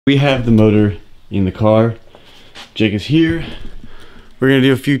We have the motor in the car. Jake is here. We're gonna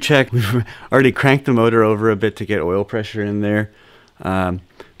do a few checks. We've already cranked the motor over a bit to get oil pressure in there.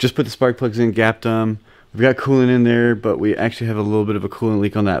 Just put the spark plugs in, gapped them. We've got coolant in there, but we actually have a little bit of a coolant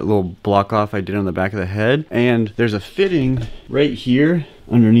leak on that little block off I did on the back of the head. And there's a fitting right here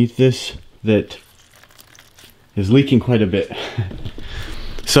underneath this that is leaking quite a bit.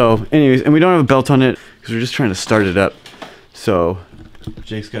 So anyways, and we don't have a belt on it because we're just trying to start it up. So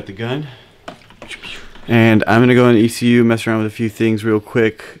Jake's got the gun. And I'm gonna go in ECU, mess around with a few things real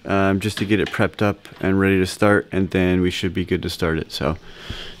quick, just to get it prepped up and ready to start, and then we should be good to start it. So,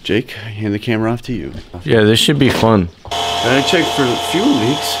 Jake, hand the camera off to you. Yeah, this should be fun. I checked for fuel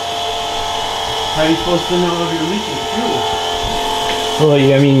leaks. How are you supposed to know if you're leaking fuel? Well,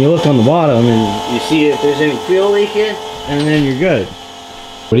 I mean, you look on the bottom and you see if there's any fuel leaking, and then you're good.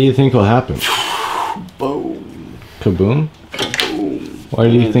 What do you think will happen? Boom. Kaboom? Kaboom. Why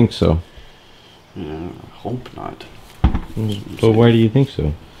do you think so? Yeah, I hope not. But why do you think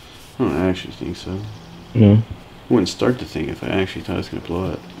so? I don't actually think so. No. I wouldn't start to think if I actually thought it was going to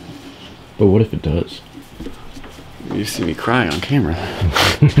blow up. But what if it does? You see me cry on camera.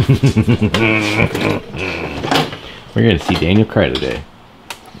 We're going to see Daniel cry today.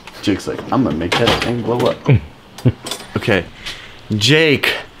 Jake's like, I'm going to make that thing blow up. Okay.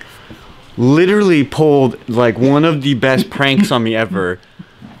 Jake literally pulled like one of the best pranks on me ever.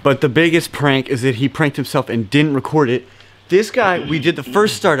 But the biggest prank is that he pranked himself and didn't record it. This guy, we did the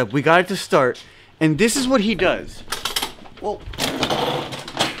first startup, we got it to start, and this is what he does. Well,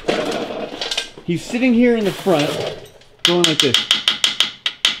 he's sitting here in the front, going like this.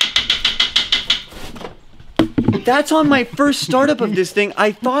 That's on my first startup of this thing.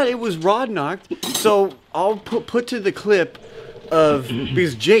 I thought it was rod knocked, so I'll put to the clip of,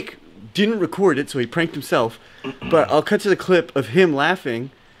 because Jake didn't record it, so he pranked himself, but I'll cut to the clip of him laughing.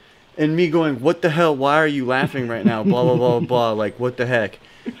 And me going, what the hell, why are you laughing right now? Blah, blah, blah, blah, like, what the heck?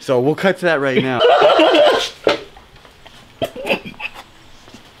 So we'll cut to that right now.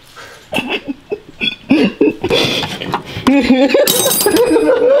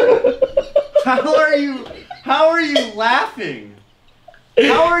 How are you laughing?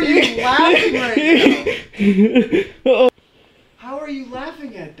 How are you laughing right now? How are you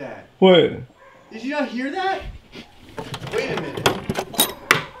laughing at that? What? Did you not hear that? Wait a minute.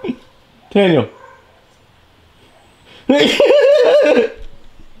 Daniel. You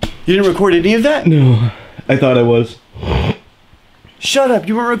didn't record any of that? No, I thought I was. Shut up,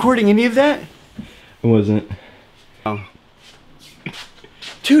 you weren't recording any of that? I wasn't. Oh.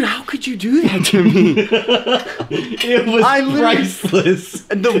 Dude, how could you do that to me? It was priceless.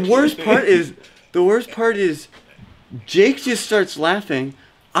 And the worst part is, Jake just starts laughing.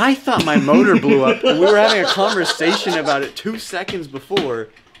 I thought my motor blew up, and we were having a conversation about it 2 seconds before.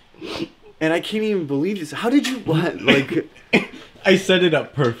 And I can't even believe this. How did you, what? Like, I set it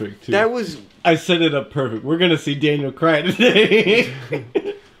up perfect, too. I set it up perfect. We're gonna see Daniel cry today.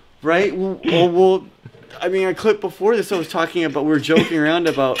 Right? Well, I mean, a clip before this I was talking about, we were joking around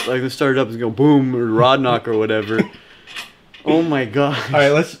about, like, the startup is going boom, or rod knock or whatever. Oh my god.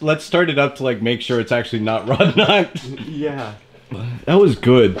 Alright, let's start it up to, like, make sure it's actually not rod knocked. Yeah. That was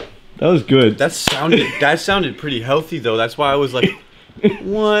good. That was good. That sounded pretty healthy, though. That's why I was like,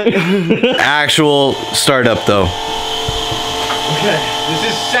 what? Actual startup, though. Okay, this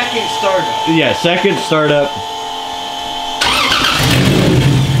is second startup. Yeah, second startup.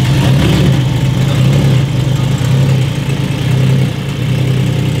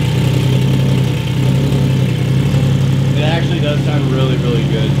 It actually does sound really, really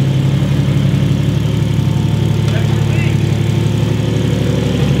good.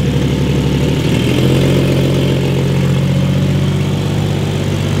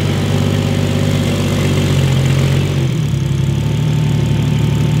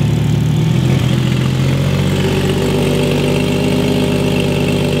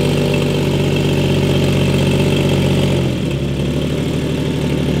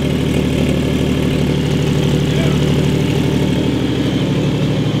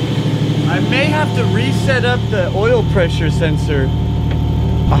 Set up the oil pressure sensor.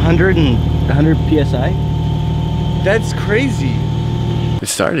 100 PSI? That's crazy. It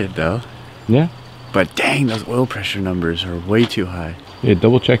started though. Yeah. But dang, those oil pressure numbers are way too high. Yeah,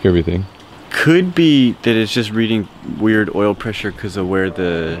 double check everything. Could be that it's just reading weird oil pressure because of where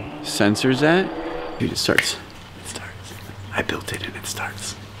the sensor's at. Dude, it starts. It starts. I built it and it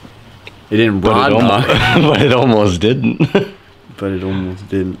starts. It didn't rod knock. But it almost didn't. But it almost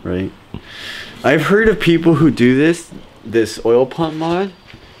didn't, right? I've heard of people who do this oil pump mod,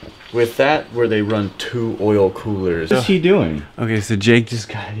 with that where they run 2 oil coolers. What's he doing? Okay, so Jake just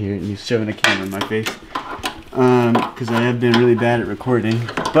got here and he's shoving a camera in my face. Because I have been really bad at recording.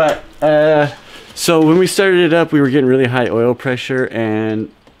 But, so when we started it up, we were getting really high oil pressure, and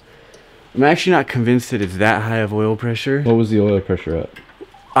I'm actually not convinced that it's that high of oil pressure. What was the oil pressure at?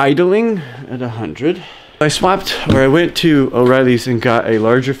 Idling at 100. I went to O'Reilly's and got a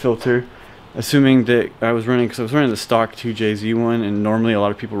larger filter, assuming that I was running, because I was running the stock 2JZ one, and normally a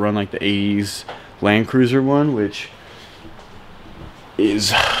lot of people run like the 80s Land Cruiser one, which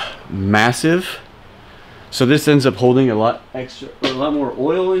is massive. So this ends up holding a lot more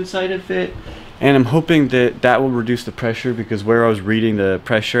oil inside of it, and I'm hoping that that will reduce the pressure, because where I was reading the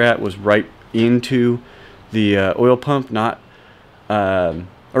pressure at was right into the oil pump, not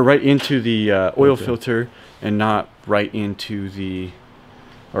or right into the oil filter, and not right into the,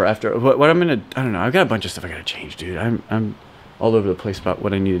 or after. What I'm gonna, I don't know, I've got a bunch of stuff I gotta change, dude. I'm all over the place about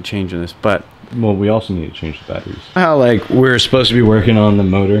what I need to change in this, but well, we also need to change the batteries. How like we're supposed to be working on the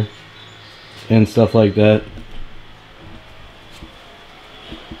motor and stuff like that.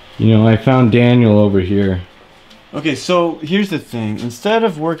 You know, I found Daniel over here. Okay, so here's the thing. Instead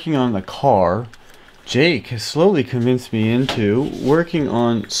of working on the car, Jake has slowly convinced me into working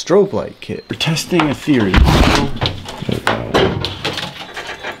on strobe light kit. We're testing a theory.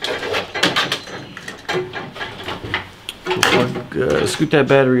 Scoot that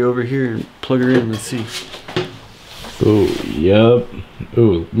battery over here and plug her in. Let's see. Oh, yep.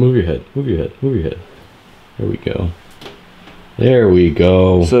 Oh, move your head. Move your head. Move your head. There we go. There we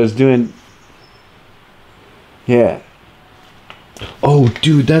go. So it's doing. Yeah. Oh,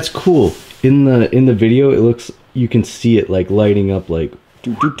 dude, that's cool. In the video, it looks, you can see it like lighting up like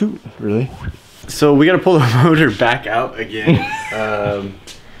doo doo doo. Really? So we gotta pull the motor back out again.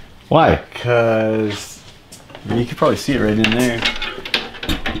 Why? Because you can probably see it right in there.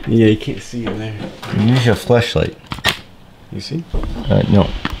 Yeah, you can't see in there. Use your flashlight. You see? No.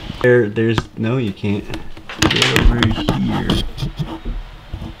 There's no, you can't. Get over here.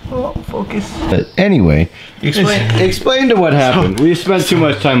 Oh, focus. But anyway, explain to what happened. We spent too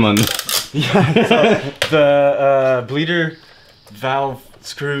much time on this. Yeah. So the bleeder valve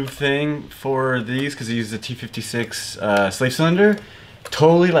screw thing for these, because I use the T56 slave cylinder,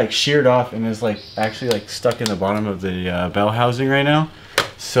 totally like sheared off and is like actually like stuck in the bottom of the bell housing right now.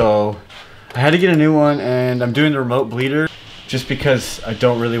 So I had to get a new one, and I'm doing the remote bleeder just because I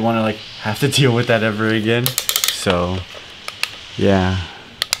don't really want to like have to deal with that ever again. So yeah.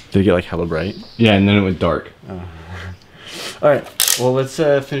 Did it get like hella bright? Yeah, and then it went dark. Oh. Alright, well let's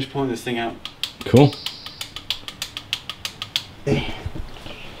finish pulling this thing out. Cool. Hey.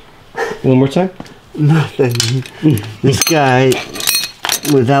 One more time? Nothing. This guy,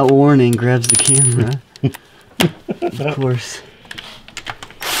 without warning, grabs the camera. Of course.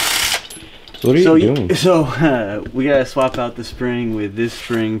 What are you doing? So, we gotta swap out the spring with this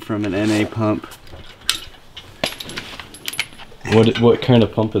spring from an NA pump. What kind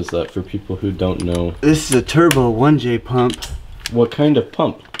of pump is that for people who don't know? This is a turbo 1J pump. What kind of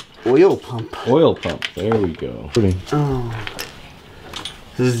pump? Oil pump. Oil pump. There we go. Oh.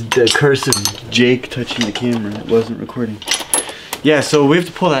 This is the curse of Jake touching the camera. It wasn't recording. Yeah, so we have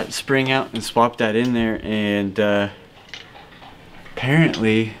to pull that spring out and swap that in there, and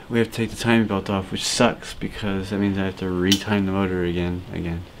apparently we have to take the timing belt off, which sucks because that means I have to retime the motor again,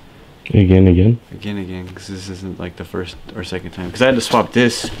 because this isn't like the first or second time, because I had to swap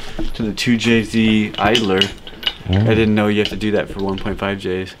this to the 2JZ idler. I didn't know you have to do that for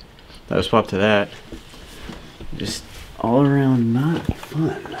 1.5Js. I was swapped to that. Just all around not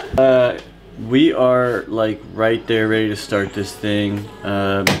fun. We are like right there ready to start this thing.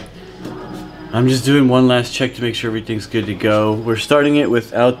 I'm just doing one last check to make sure everything's good to go. We're starting it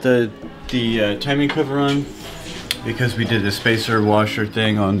without the timing cover on, because we did the spacer washer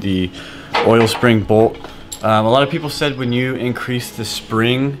thing on the oil spring bolt. A lot of people said when you increase the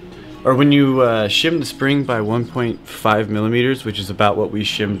spring, or when you shim the spring by 1.5 millimeters, which is about what we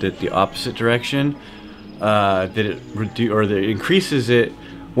shimmed it the opposite direction, that it increases it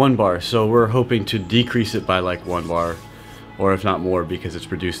 1 bar. So we're hoping to decrease it by like 1 bar, or if not more, because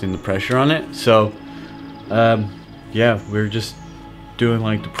it's reducing the pressure on it. So yeah, we're just doing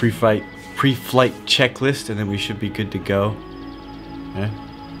like the pre-flight checklist, and then we should be good to go. Yeah,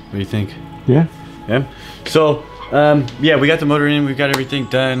 what do you think? Yeah. So yeah, we got the motor in, we've got everything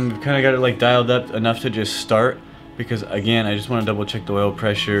done, we've kind of got it like dialed up enough to just start, because again, I just want to double check the oil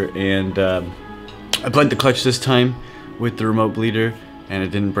pressure, and I bled the clutch this time with the remote bleeder, and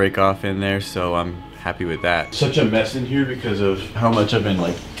it didn't break off in there, so I'm happy with that. Such a mess in here because of how much I've been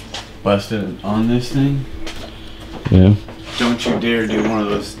like busted on this thing. Yeah. Don't you dare do one of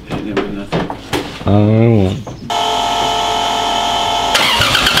those hitting it with nothing. I won't.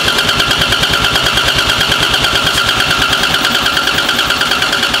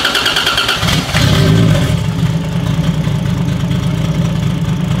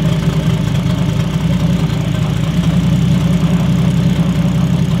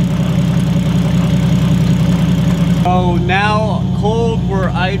 Oh, now cold, we're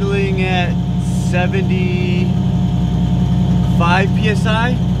idling at 75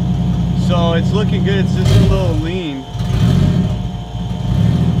 psi. So it's looking good. It's just a little lean.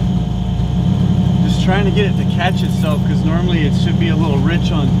 Just trying to get it to catch itself because normally it should be a little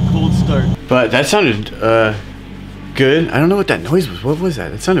rich on cold start. But that sounded good. I don't know what that noise was. What was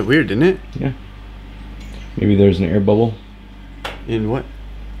that? It sounded weird, didn't it? Yeah. Maybe there's an air bubble. In what?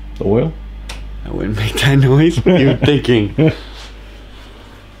 The oil? I wouldn't make that noise. What are you thinking?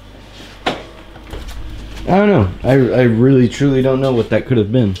 I don't know. I really truly don't know what that could have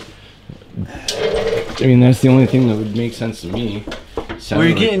been. I mean, that's the only thing that would make sense to me.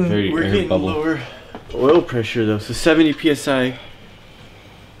 We're getting lower oil pressure though. So 70 psi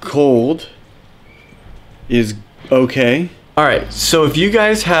cold is okay. All right. So if you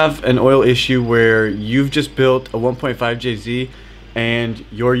guys have an oil issue where you've just built a 1.5 JZ and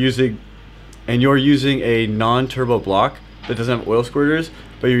you're using a non-turbo block that doesn't have oil squirters,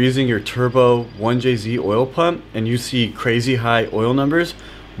 but you're using your turbo 1JZ oil pump and you see crazy high oil numbers,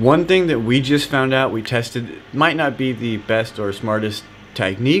 one thing that we just found out, we tested, might not be the best or smartest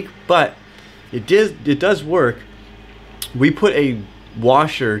technique, but it does work. We put a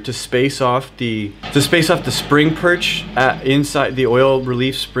washer to space off the spring perch inside the oil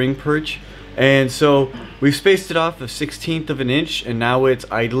relief spring perch, and so we've spaced it off a 1/16 of an inch, and now it's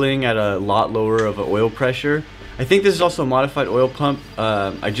idling at a lot lower of an oil pressure. I think this is also a modified oil pump.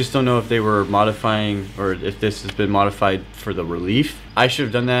 I just don't know if they were modifying or if this has been modified for the relief. I should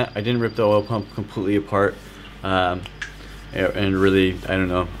have done that. I didn't rip the oil pump completely apart. And really, I don't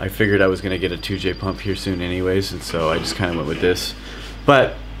know. I figured I was going to get a 2J pump here soon anyways, and so I just kind of went with this.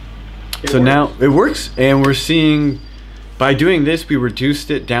 But so now it works, and we're seeing, by doing this, we reduced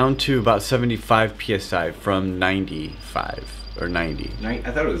it down to about 75 psi from 95 or 90. I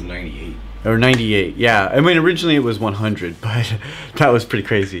thought it was 98. Or 98, yeah. I mean, originally it was 100, but that was pretty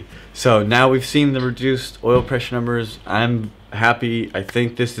crazy. So now we've seen the reduced oil pressure numbers. I'm happy. I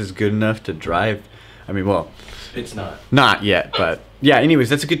think this is good enough to drive. I mean, well, it's not yet, but yeah.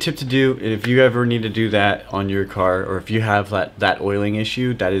 Anyways, that's a good tip to do. And if you ever need to do that on your car, or if you have that oiling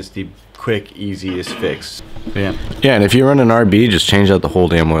issue, that is the quick, easiest fix. Yeah. Yeah, and if you run an RB, just change out the whole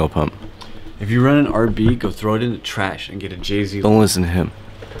damn oil pump. If you run an RB, go throw it in the trash and get a JZ. Don't listen to him.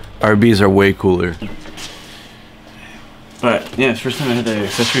 RBs are way cooler. But yeah, it's the first time I had the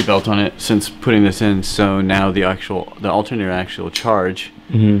accessory belt on it since putting this in. So now the alternator actual charge.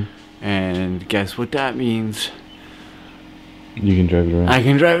 And guess what that means? You can drive it around. I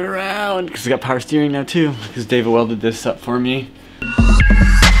can drive it around because I got power steering now too. Because David welded this up for me.